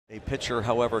A pitcher,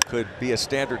 however, could be a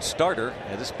standard starter.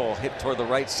 And this ball hit toward the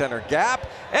right center gap.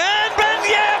 And Ben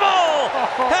Gamble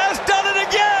has done it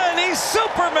again. He's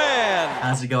Superman.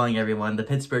 How's it going, everyone? The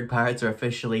Pittsburgh Pirates are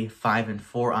officially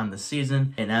 5-4 on the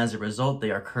season, and as a result,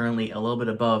 they are currently a little bit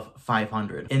above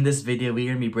 500. In this video, we're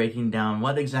going to be breaking down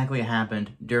what exactly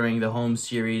happened during the home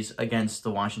series against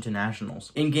the Washington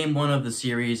Nationals. In Game 1 of the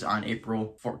series on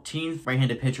April 14th,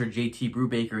 right-handed pitcher JT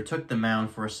Brubaker took the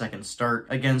mound for a second start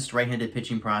against right-handed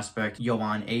pitching prospect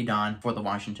Yohan Adon for the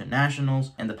Washington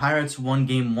Nationals, and the Pirates won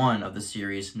Game 1 of the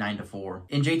series 9-4.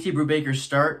 In JT Brubaker's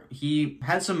start, he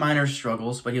had some minor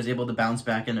struggles, but he was able to bounce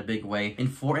back in a big way. In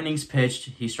 4 innings pitched,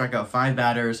 he struck out 5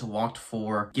 batters, walked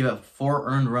 4, gave up 4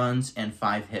 earned runs, and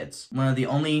 5 hits. One of the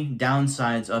only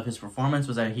downsides of his performance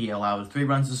was that he allowed 3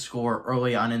 runs to score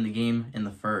early on in the game in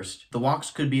the first. The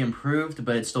walks could be improved,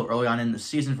 but it's still early on in the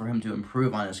season for him to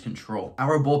improve on his control.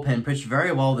 Our bullpen pitched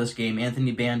very well this game.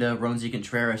 Anthony Banda, Roansy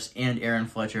Contreras, and Aaron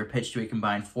Fletcher pitched to a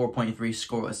combined 4.3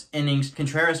 scoreless innings.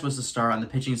 Contreras was the star on the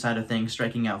pitching side of things,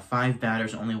 striking out 5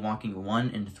 batters and only walking 1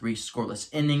 in 3 scoreless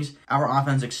innings. Our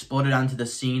offense exploded onto the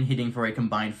scene, hitting for a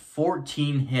combined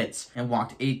 14 hits and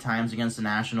walked 8 times against the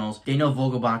Nationals. Daniel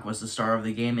Vogelbach was the star of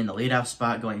the game in the leadoff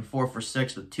spot, going 4 for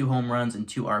 6 with 2 home runs and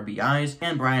 2 RBIs.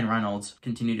 And Brian Reynolds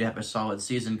continued to have a solid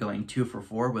season, going 2 for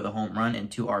 4 with a home run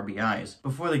and 2 RBIs.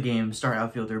 Before the game, star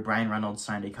outfielder Brian Reynolds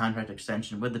signed a contract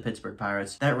extension with the Pittsburgh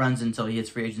Pirates that runs until he hits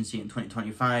free agency in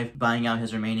 2025, buying out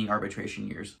his remaining arbitration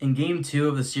years. In Game 2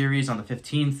 of the series on the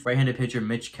 15th, right-handed pitcher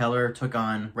Mitch Keller took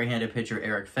on right-handed pitcher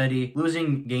Eric Fedde,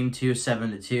 losing Game 2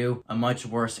 7-2, a much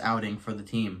worse outing for the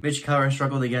team. Mitch Keller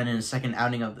struggled again in his second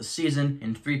outing of the season.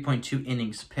 In 3.2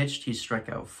 innings pitched, he struck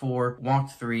out 4,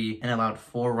 walked 3, and allowed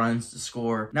 4 runs to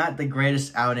score. Not the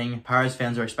greatest outing. Pirates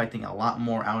fans are expecting a lot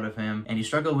more out of him, and he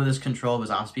struggled with his control of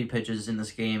his off-speed pitches in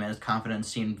this game, and his confidence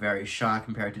seemed very shot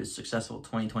compared to his successful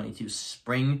 2022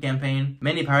 spring campaign.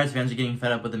 Many Pirates fans are getting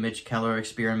fed up with the Mitch Keller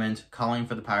experiment, calling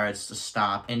for the Pirates to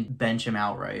stop and bench him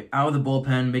outright. Out of the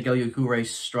bullpen, Miguel Yajure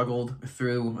struggled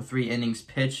through 3 innings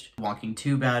pitched, walking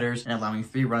 2 batters and allowing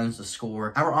 3 runs to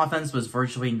score. Our offense was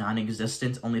virtually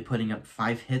non-existent, only putting up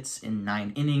 5 hits in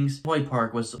 9 innings. Hoy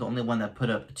Park was the only one that put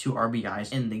up 2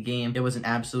 RBIs in the game. It was an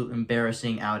absolute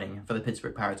embarrassing outing for the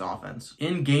Pittsburgh Pirates offense.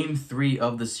 In Game 3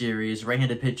 of the series,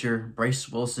 right-handed pitcher Bryce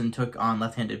Wilson took on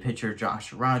left-handed pitcher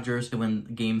Josh Rogers to win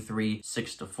Game 3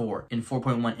 6-4. In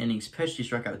 4.1 innings pitched, he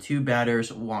struck out 2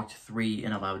 batters, walked 3,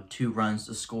 and allowed 2 runs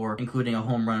to score, including a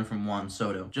home run from Juan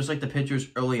Soto. Just like the pitchers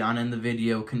early on in the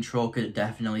video, control could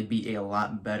definitely be a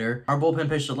lot better. Our bullpen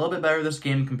pitched a little bit better this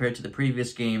game compared to the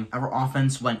previous game. Our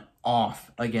offense went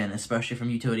off again, especially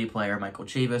from utility player Michael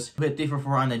Chavis, who hit 3 for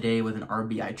 4 on the day with an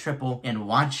RBI triple. And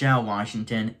watch out,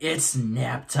 Washington, it's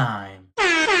nap time.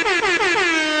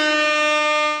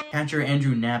 Catcher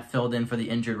Andrew Knapp filled in for the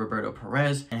injured Roberto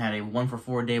Perez and had a 1 for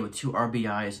 4 day with 2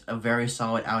 RBIs, a very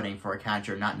solid outing for a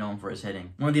catcher not known for his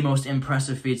hitting. One of the most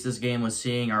impressive feats this game was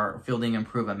seeing our fielding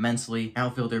improve immensely.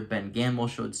 Outfielder Ben Gamble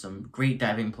showed some great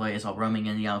diving plays while roaming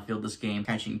in the outfield this game,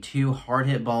 catching 2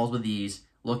 hard-hit balls with ease,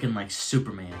 looking like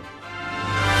Superman.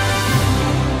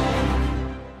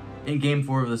 In Game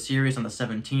 4 of the series on the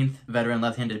 17th, veteran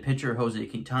left-handed pitcher Jose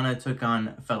Quintana took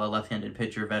on fellow left-handed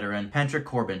pitcher veteran Patrick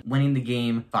Corbin, winning the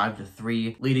game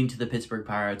 5-3, leading to the Pittsburgh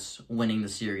Pirates winning the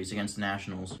series against the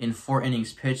Nationals. In 4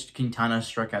 innings pitched, Quintana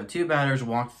struck out 2 batters,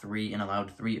 walked 3, and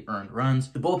allowed 3 earned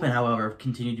runs. The bullpen, however,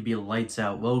 continued to be lights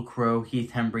out. Will Crowe,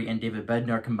 Heath Hembree, and David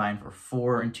Bednar combined for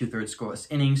 4 and 2/3 scoreless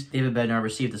innings. David Bednar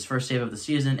received his first save of the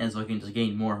season and is looking to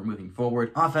gain more moving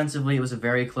forward. Offensively, it was a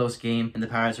very close game, and the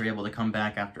Pirates were able to come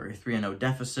back after a 3-0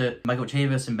 deficit. Michael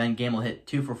Chavis and Ben Gamble hit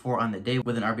 2 for 4 on the day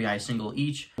with an RBI single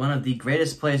each. One of the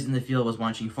greatest plays in the field was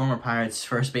watching former Pirates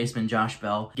first baseman Josh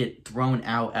Bell get thrown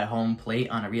out at home plate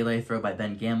on a relay throw by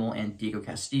Ben Gamble and Diego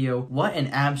Castillo. What an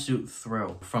absolute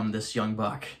throw from this young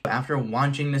buck. After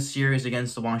watching this series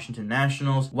against the Washington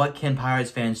Nationals, what can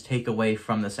Pirates fans take away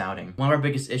from this outing? One of our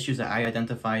biggest issues that I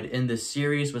identified in this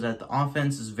series was that the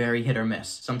offense is very hit or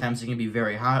miss. Sometimes it can be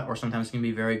very hot or sometimes it can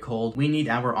be very cold. We need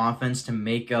our offense to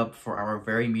make up for our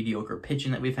very mediocre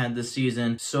pitching that we've had this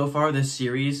season. So far this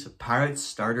series, Pirates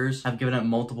starters have given up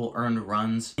multiple earned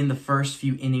runs in the first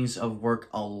few innings of work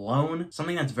alone.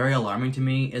 Something that's very alarming to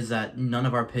me is that none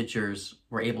of our pitchers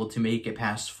were able to make it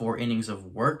past 4 innings of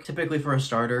work. Typically for a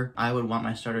starter, I would want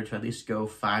my starter to at least go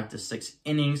 5 to 6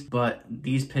 innings, but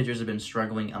these pitchers have been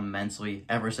struggling immensely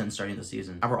ever since starting the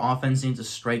season. Our offense needs to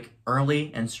strike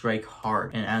early and strike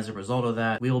hard, and as a result of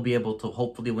that, we will be able to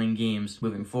hopefully win games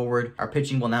moving forward. Our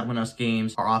pitching will not win us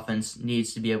games. Our offense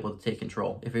needs to be able to take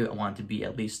control if we want to be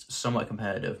at least somewhat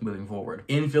competitive moving forward.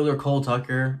 Infielder Cole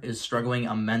Tucker is struggling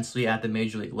immensely at the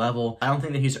major league level. I don't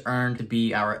think that he's earned to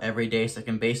be our everyday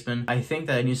second baseman. I think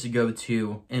that it needs to go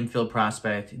to infield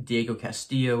prospect Diego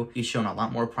Castillo. He's shown a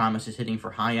lot more promise. He's hitting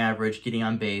for high average, getting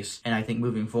on base, and I think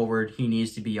moving forward, he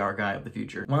needs to be our guy of the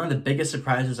future. One of the biggest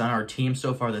surprises on our team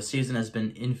so far this season has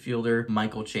been infielder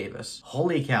Michael Chavis.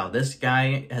 Holy cow, this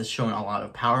guy has shown a lot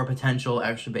of power potential,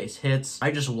 extra base hits.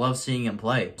 I just love seeing him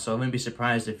play, so I wouldn't be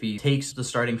surprised if he takes the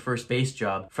starting first base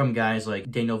job from guys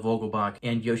like Daniel Vogelbach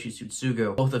and Yoshi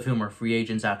Tsutsugo, both of whom are free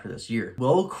agents after this year.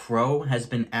 Crowe has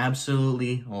been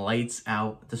absolutely lights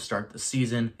out to start the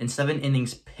season. In 7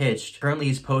 innings pitched, currently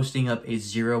he's posting up a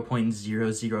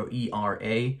 0.00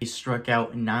 ERA. He struck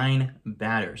out 9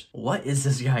 batters. What is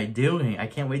this guy doing? I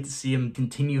can't wait to see him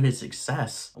continue his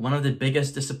success. One of the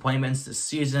biggest disappointments this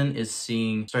season is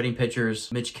seeing starting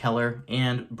pitchers Mitch Keller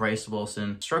and Bryce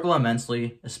Wilson struggle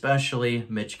immensely, especially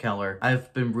Mitch Keller.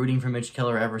 I've been rooting for Mitch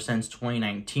Keller ever since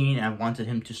 2019. I've wanted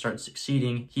him to start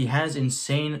succeeding. He has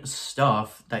insane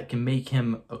stuff that can make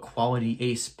him a quality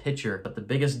ace pitcher, but the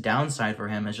biggest downside for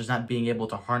him is just not being able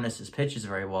to harness his pitches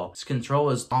very well. His control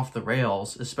is off the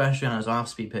rails, especially on his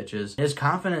off-speed pitches. His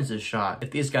confidence is shot.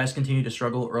 If these guys continue to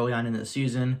struggle early on in the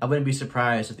season, I wouldn't be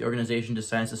surprised if the organization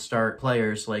decides to start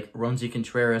players like Ronzi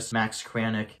Contreras, Max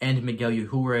Kranick, and Miguel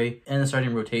Yajure in the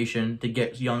starting rotation to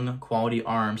get young quality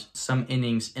arms some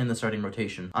innings in the starting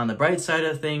rotation. On the bright side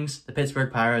of things, the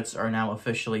Pittsburgh Pirates are now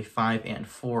officially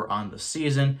 5-4 on the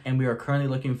season, and we are currently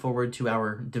looking forward to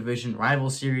our division rival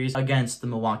series against the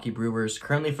Milwaukee Brewers.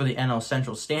 Currently for the NL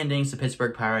Central standings, the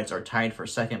Pittsburgh Pirates are tied for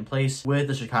second place with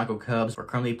the Chicago Cubs. We're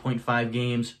currently 0.5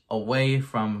 games away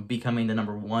from becoming the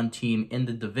 #1 team in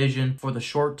the division. For the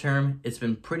short term, it's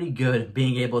been pretty good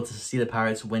being able to see the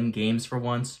Pirates win games for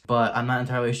once, but I'm not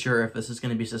entirely sure if this is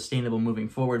going to be sustainable moving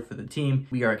forward for the team.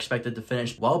 We are expected to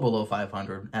finish well below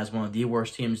 500 as one of the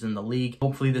worst teams in the league.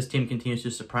 Hopefully this team continues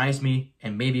to surprise me,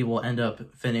 and maybe we'll end up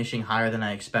finishing higher than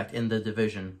I expect in the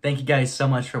division. Thank you guys so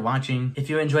much for watching. If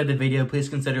you enjoyed the video, please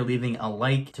consider leaving a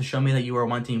like to show me that you are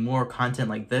wanting more content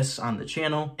like this on the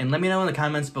channel, and let me know in the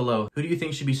comments below, who do you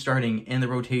think should be starting in the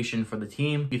rotation for the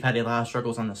team? We've had a lot of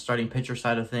struggles on the starting pitcher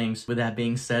side of things. With that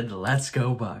being said, let's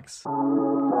go Bucks.